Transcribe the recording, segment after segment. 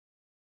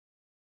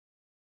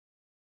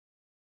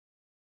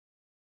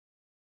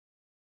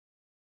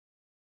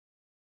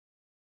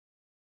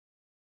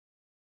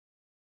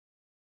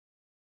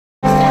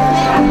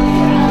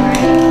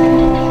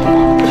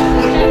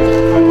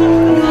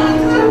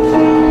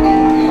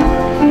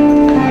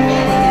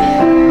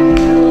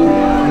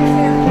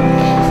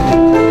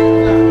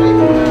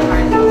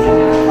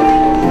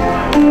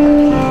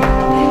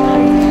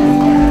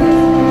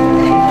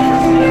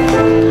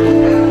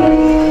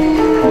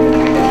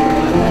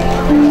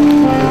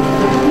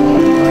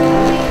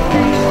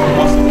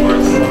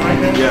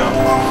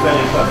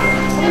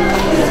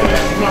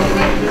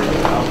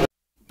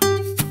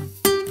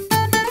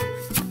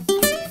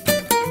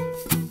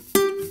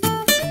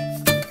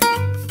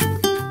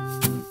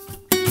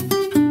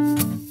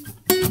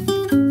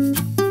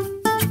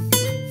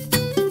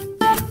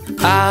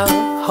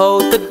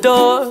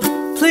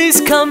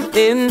please come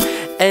in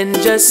and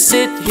just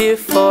sit here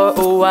for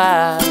a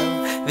while.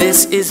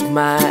 This is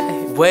my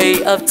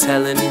way of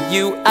telling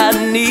you I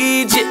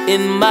need you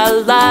in my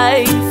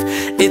life.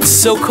 It's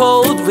so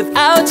cold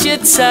without your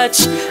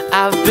touch.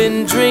 I've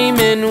been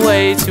dreaming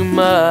way too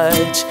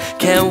much.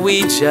 Can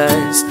we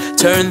just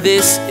turn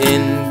this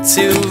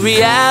into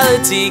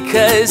reality?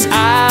 'Cause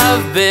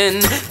I've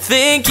been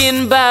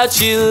thinking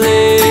about you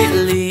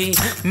lately.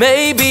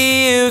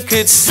 Maybe you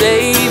could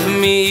save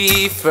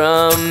me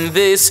from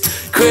this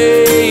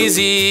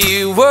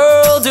crazy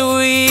world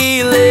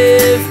we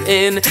live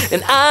in.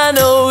 And I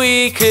know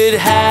we could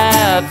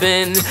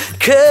happen,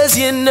 'cause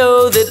you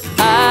know that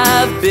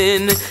I've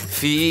been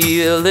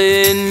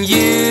feeling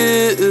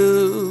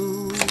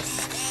you.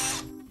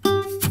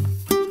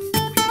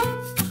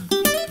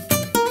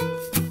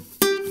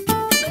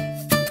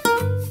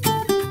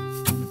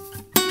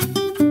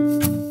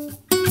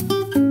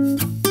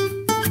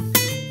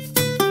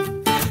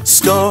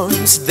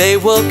 Storms, they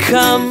will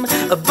come,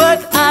 but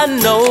I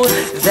know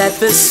that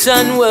the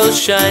sun will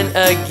shine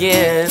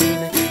again.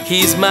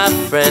 He's my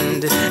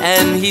friend,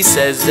 and he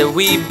says that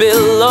we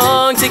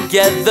belong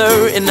together.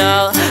 And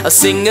I'll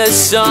sing a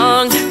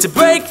song to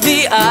break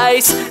the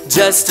ice.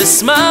 Just a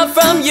smile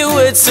from you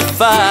would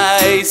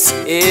suffice.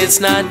 It's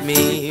not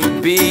me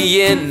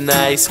being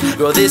nice,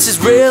 girl, this is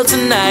real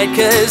tonight.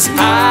 'Cause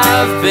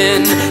I've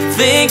been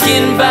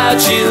thinking about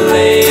you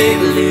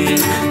lately.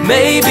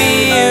 Maybe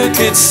you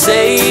could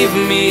save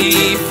me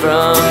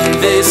from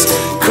this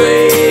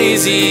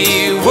crazy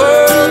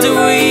world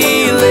we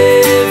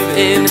live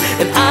in.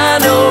 And I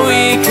know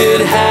we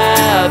could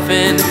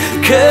happen,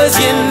 'cause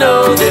you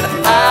know that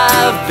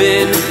I've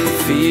been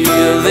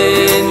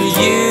feeling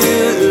you.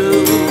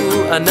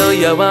 I know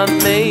you want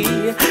me.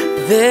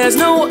 There's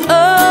no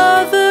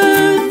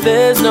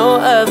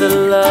other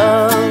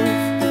love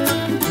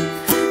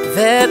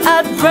that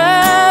I'd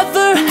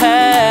rather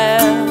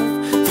have.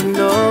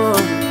 No,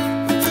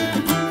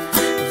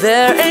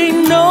 there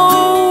ain't no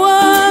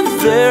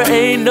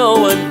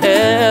one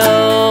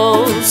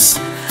else.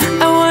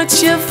 I want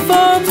you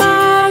for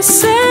myself.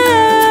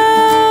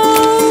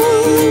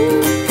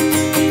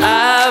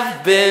 I've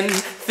been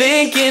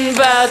thinking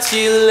about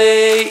you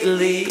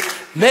lately.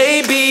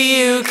 Maybe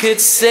you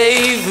could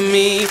save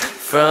me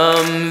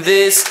from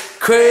this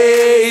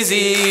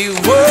crazy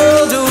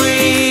world we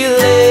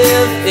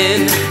live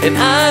in. And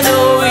I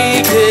know we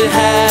could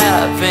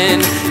happen,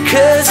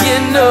 'cause you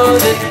know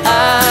that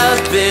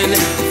I've been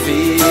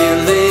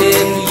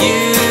feeling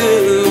you.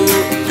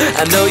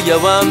 I know you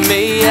want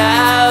me.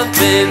 I've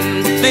been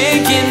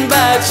thinking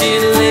about you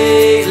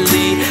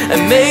lately.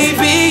 And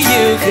maybe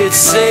you could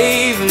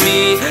save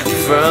me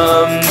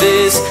from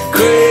this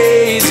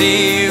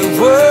crazy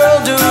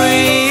world we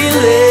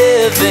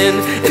live in.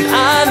 And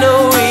I know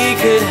we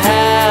could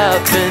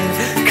happen,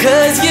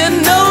 'cause you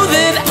know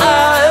that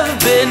I've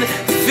been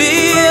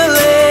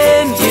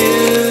feeling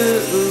you.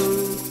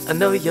 I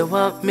know you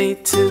want me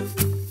to.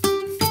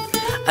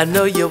 I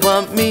know you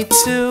want me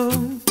to.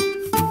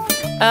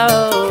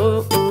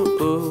 Oh,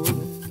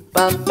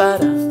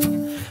 ba-ba-da,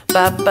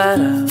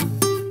 ba-ba-da.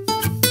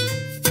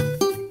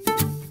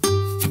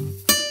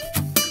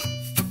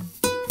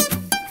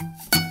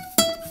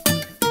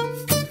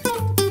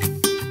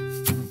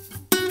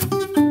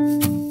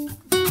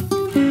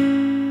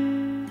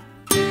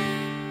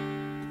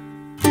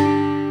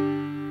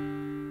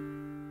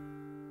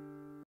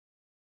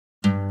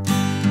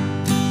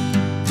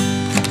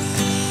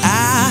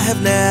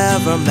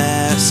 Never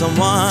met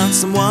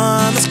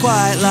someone that's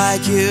quite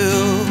like you,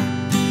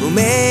 who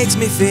makes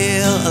me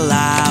feel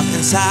alive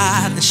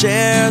inside and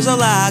shares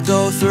all I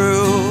go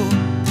through.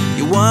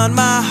 You won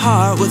my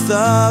heart with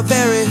the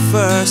very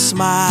first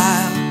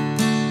smile.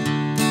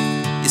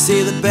 You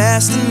see the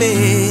best in me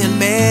and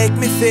make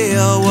me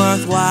feel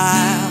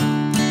worthwhile.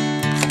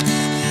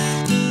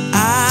 I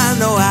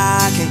know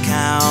I can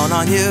count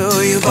on you.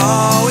 You've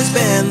always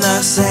been the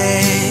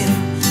same.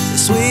 The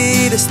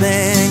sweetest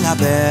thing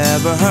I've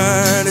ever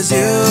heard is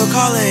you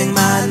calling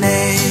my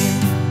name.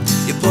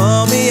 You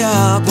pull me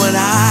up when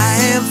I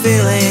am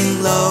feeling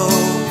low.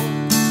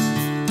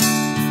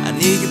 I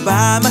need you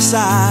by my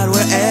side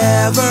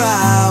wherever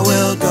I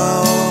will go.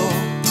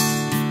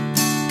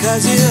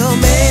 'Cause you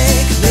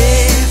make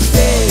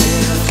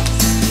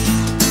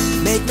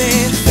me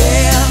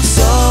feel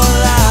so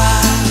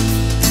alive.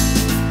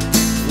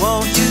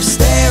 Won't you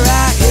stay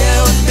right here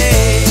with me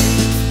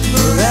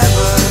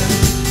forever?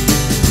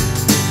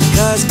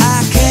 'Cause I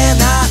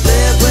cannot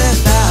live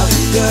without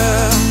you,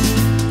 girl.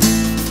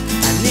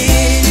 I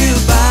need you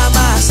by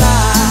my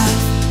side.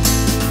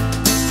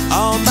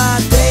 All my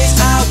days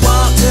I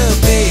want to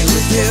be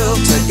with you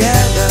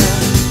together.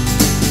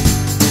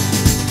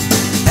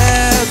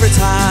 Every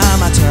time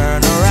I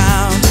turn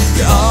around,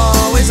 you're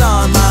always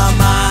on my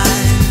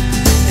mind.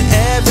 And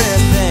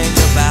everything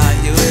about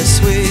you is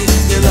sweet.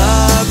 You're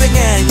loving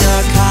and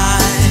you're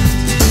kind.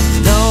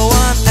 No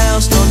one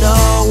else, no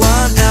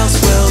one else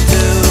will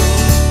do.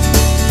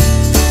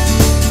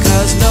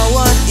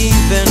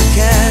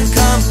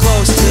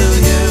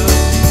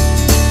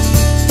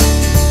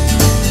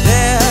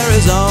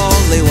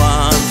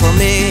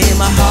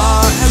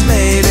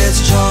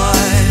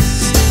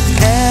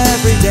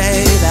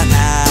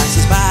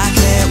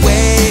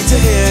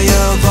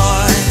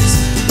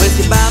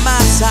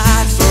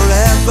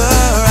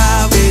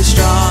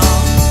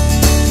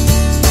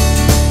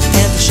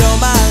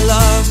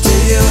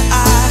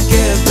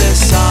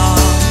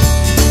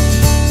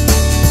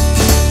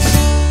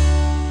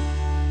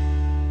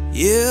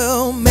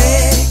 You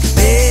make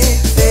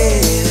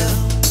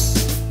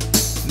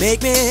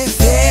me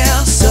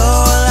feel so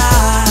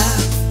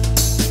alive.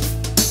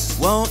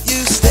 Won't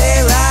you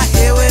stay right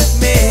here with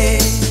me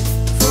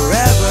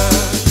forever?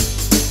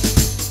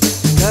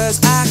 'Cause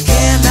I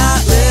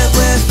cannot live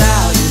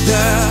without you,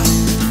 girl.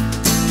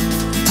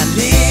 I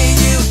need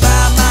you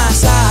by my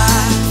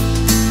side.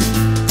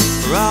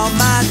 For all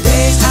my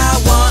days I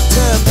want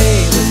to be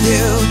with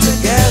you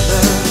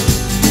together.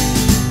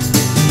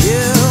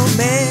 You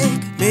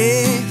make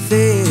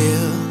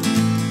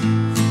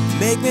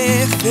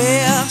me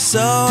feel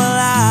so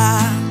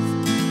alive.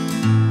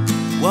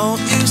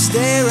 Won't you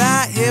stay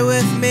right here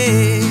with me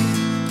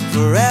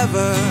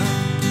forever?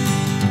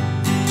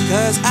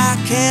 'Cause I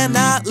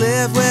cannot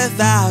live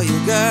without you,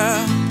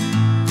 girl.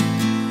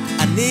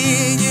 I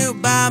need you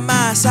by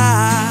my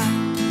side.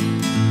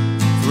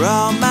 For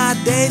all my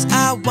days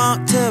I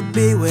want to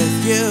be with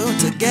you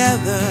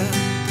together.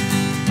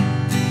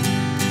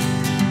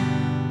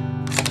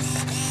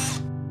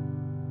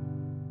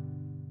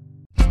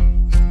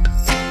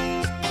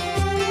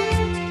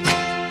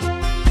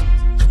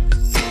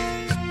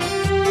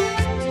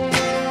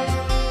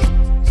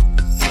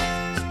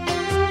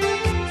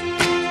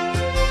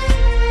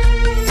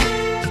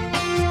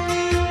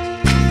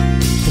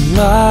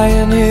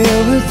 Lying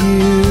here with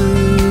you,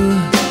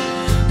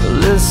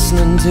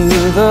 listening to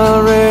the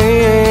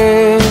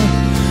rain,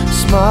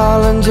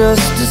 smiling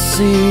just to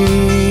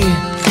see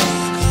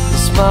the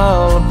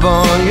smile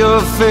upon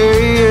your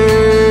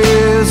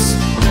face.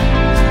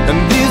 And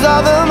these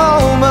are the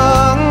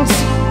moments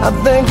I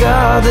thank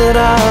God that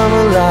I'm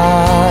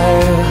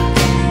alive.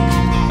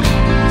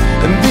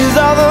 And these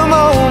are the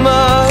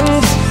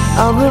moments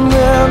I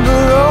remember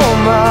all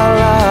my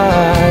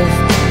life.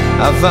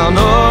 I found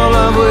all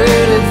I've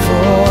waited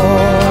for,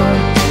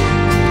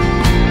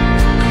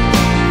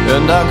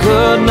 and I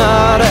could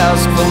not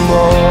ask for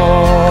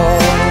more.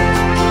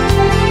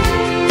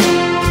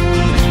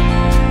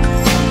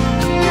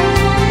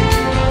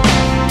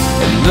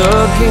 And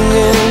looking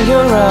in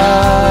your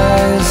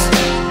eyes,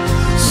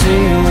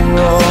 seeing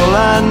all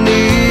I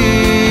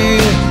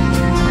need,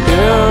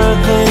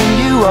 everything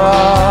you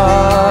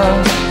are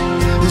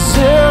is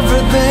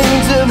everything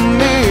to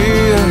me.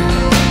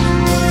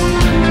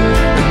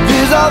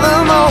 These are the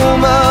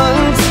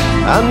moments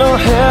I know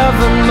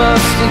heaven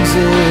must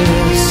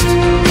exist.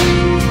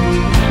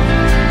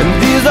 And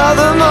these are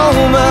the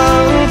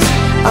moments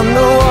I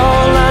know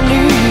all I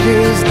need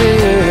is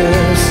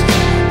this.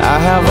 I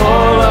have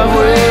all I've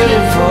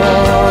waited for,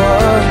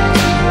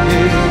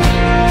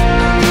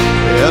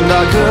 and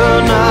I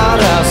could not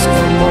ask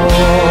for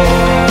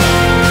more.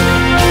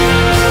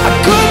 I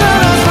could not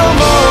ask for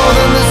more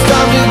than this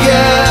time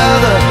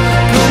together.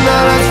 Could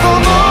not ask for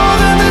more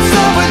than this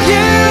time with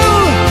you.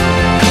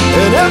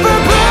 And every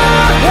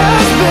prayer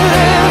has been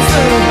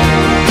answered,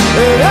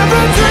 and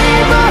every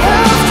dream I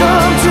have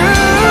come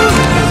true.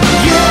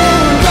 Yeah,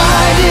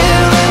 right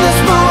here in this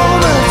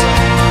moment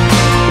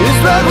is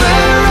right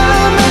where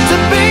I'm meant to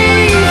be.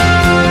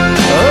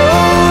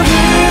 Oh,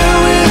 here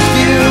with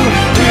you,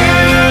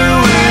 here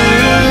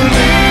with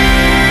me.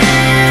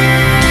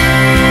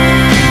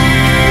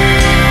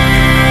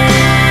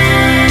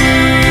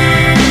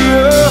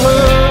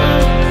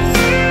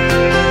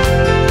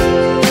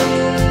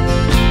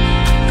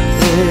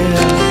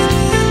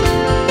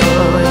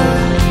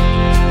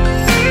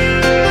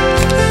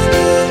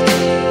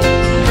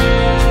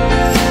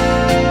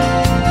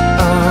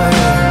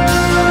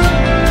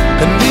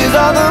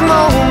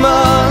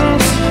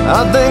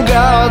 I thank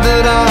God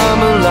that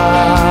I'm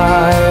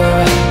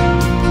alive.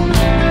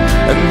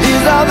 And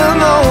these are the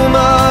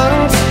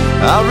moments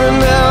I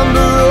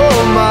remember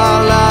all my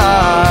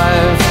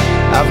life.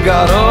 I've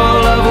got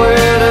all I've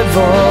waited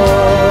for,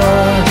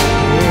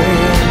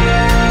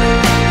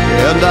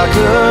 and I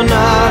could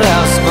not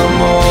ask for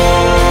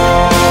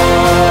more.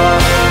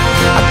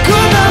 I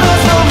could not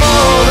ask for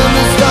more than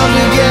this time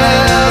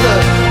together.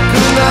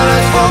 Could not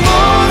ask for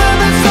more than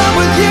this time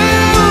with you.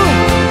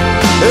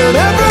 And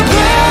every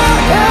prayer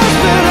has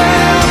been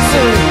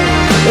answered,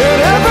 and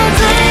every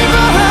dream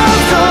I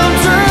have come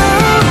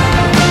true.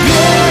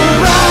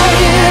 Yeah, right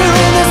here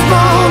in this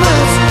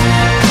moment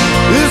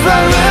is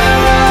right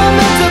where I'm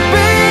meant to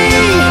be.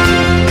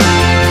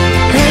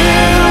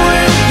 Here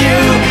with you,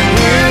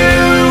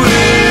 here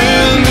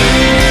with me.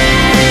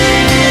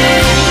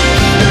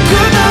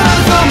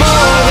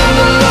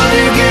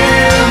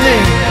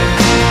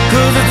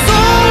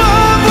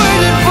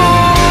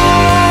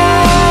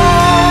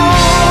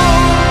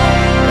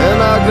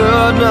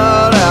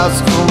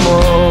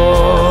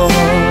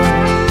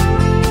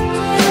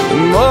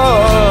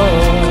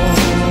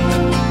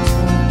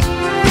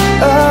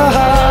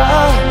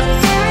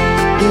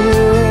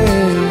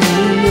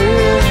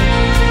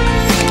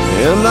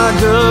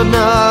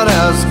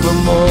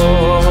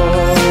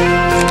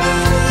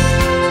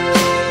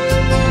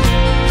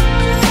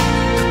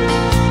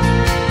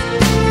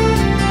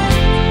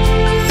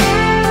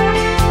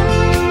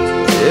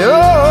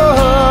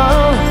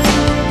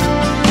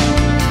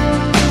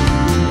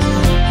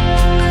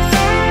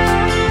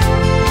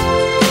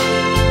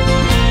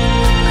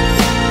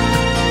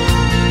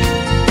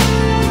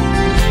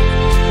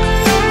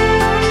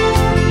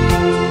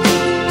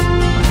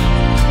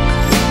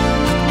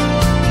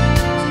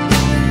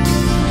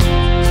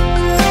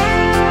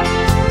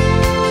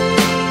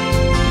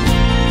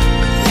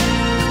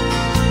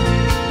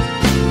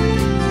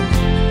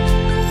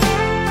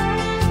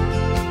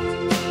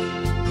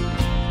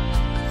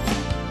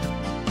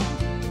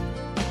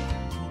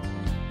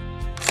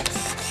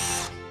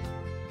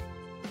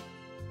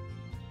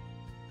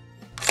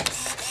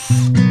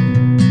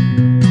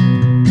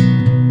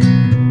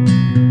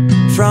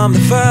 From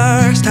the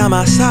first time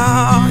I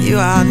saw you,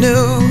 I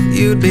knew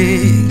you'd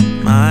be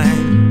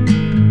mine.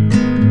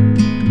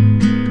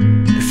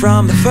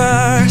 From the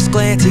first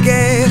glance you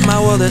gave, my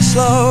world had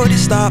slowed, you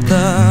stopped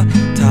the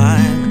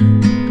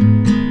time.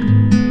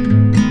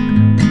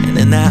 And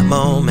in that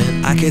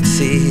moment I could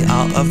see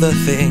all of the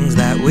things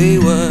that we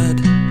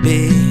would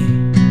be.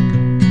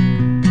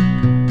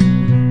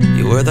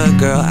 You were the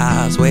girl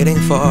I was waiting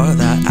for,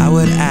 that I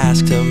would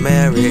ask to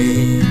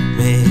marry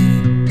me.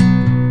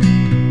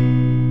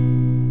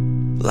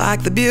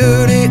 Like the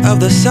beauty of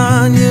the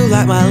sun, you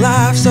light my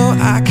life so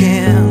I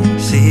can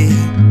see.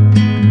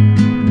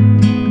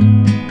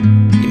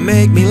 You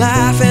make me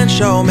laugh and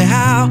show me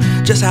how,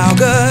 just how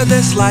good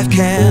this life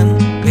can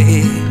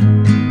be.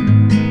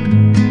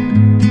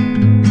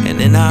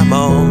 And in our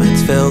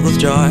moments filled with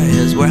joy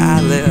is where I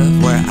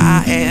live, where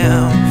I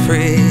am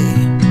free.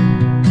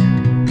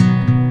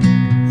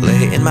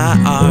 Lay in my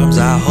arms,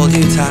 I'll hold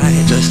you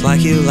tight, just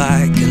like you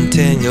like,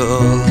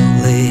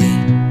 continually.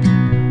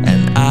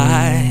 And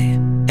I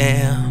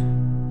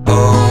am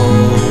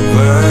overwhelmed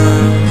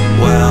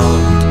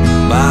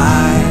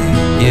by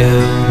you,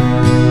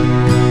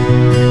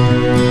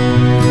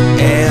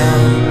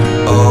 am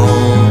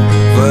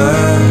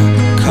overcome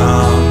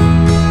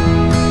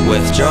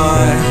with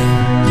joy.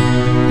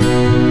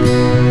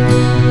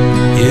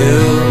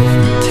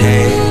 You've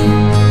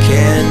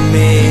taken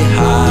me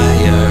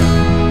higher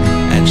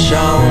and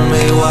shown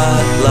me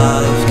what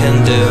love can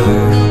do.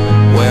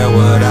 Where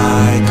would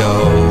I go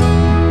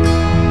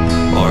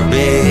or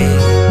be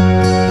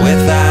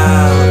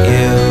without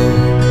you?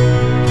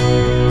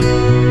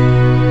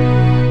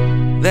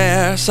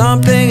 There's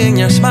something in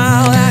your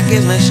smile that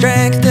gives me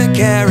strength to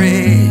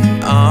carry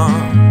on.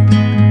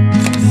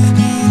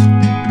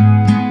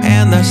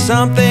 And there's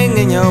something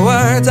in your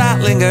words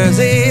that lingers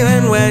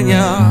even when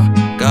you're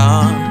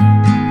gone.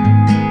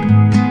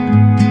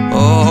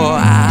 Oh,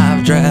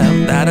 I've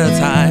dreamt that a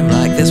time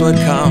like this would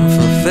come,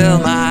 fulfill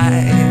my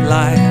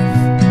life.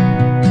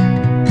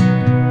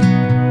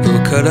 Who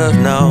could have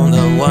known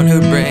the one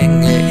who'd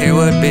bring it here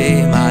would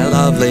be my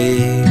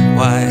lovely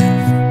wife?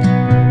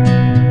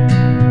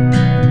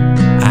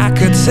 I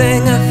could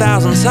sing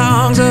 1,000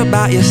 songs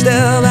about you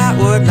still, that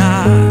would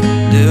not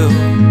do.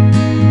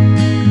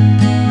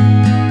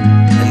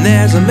 And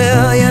there's a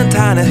million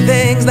tiny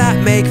things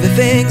that make the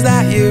things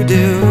that you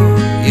do,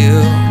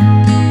 you.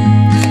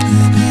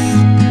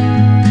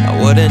 I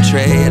wouldn't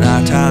trade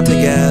our time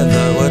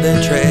together,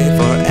 wouldn't trade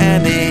for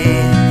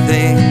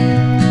anything.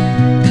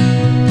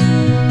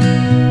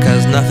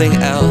 Nothing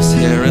else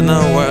here in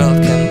the world